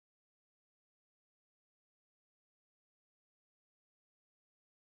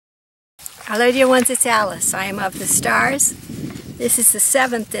Hello dear ones, it's Alice. I am of the stars. This is the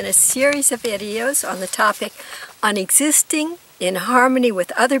 7th in a series of videos on the topic on existing in harmony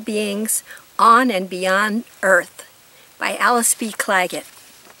with other beings on and beyond Earth by Alice B. Clagett.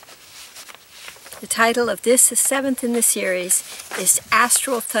 The title of this, the 7th in the series, is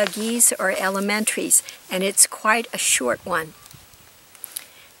Astral Thuggees or Elementaries, and it's quite a short one.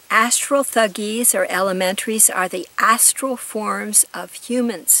 Astral Thuggees or Elementaries are the astral forms of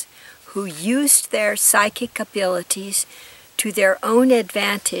humans who used their psychic abilities to their own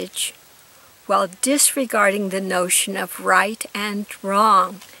advantage while disregarding the notion of right and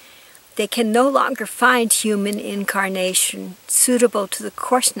wrong. They can no longer find human incarnation suitable to the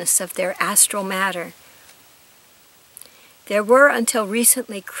coarseness of their astral matter. There were until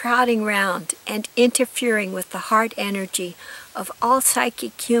recently crowding round and interfering with the heart energy of all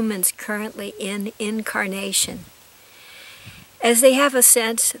psychic humans currently in incarnation, as they have a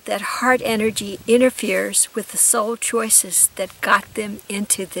sense that heart energy interferes with the soul choices that got them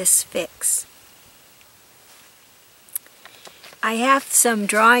into this fix. I have some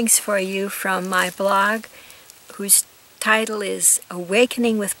drawings for you from my blog, whose title is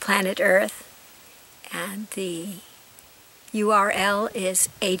Awakening with Planet Earth, and the URL is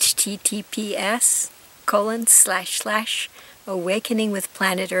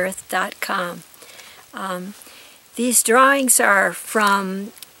https://awakeningwithplanetearth.com. These drawings are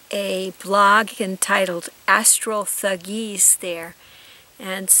from a blog entitled Astral Thuggees there,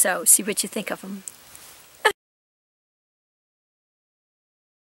 and so see what you think of them.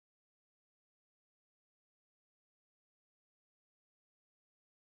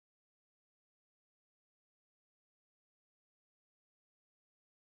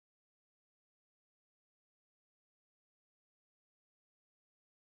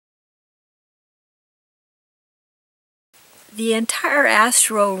 The entire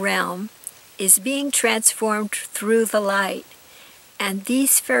astral realm is being transformed through the light, and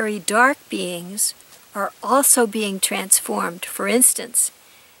these very dark beings are also being transformed. For instance,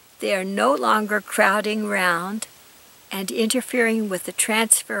 they are no longer crowding round and interfering with the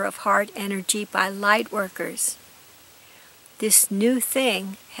transfer of heart energy by light workers. This new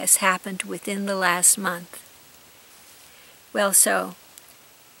thing has happened within the last month. Well, so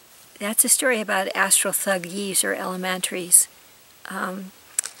that's a story about Astral Thuggees or Elementaries.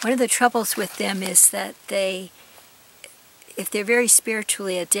 One of the troubles with them is that if they're very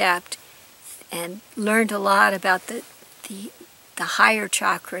spiritually adept and learned a lot about the higher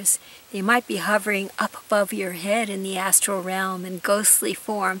chakras, they might be hovering up above your head in the astral realm in ghostly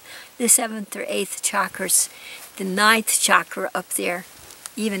form. The 7th or 8th chakras, the 9th chakra up there,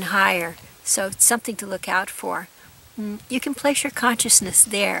 even higher. So it's something to look out for. You can place your consciousness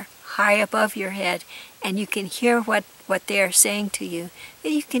there, high above your head, and you can hear what they are saying to you.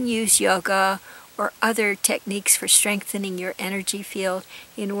 And you can use yoga or other techniques for strengthening your energy field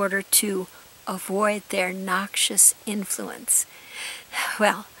in order to avoid their noxious influence.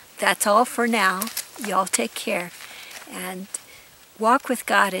 Well, that's all for now. Y'all take care and walk with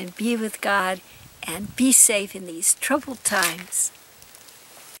God and be with God and be safe in these troubled times.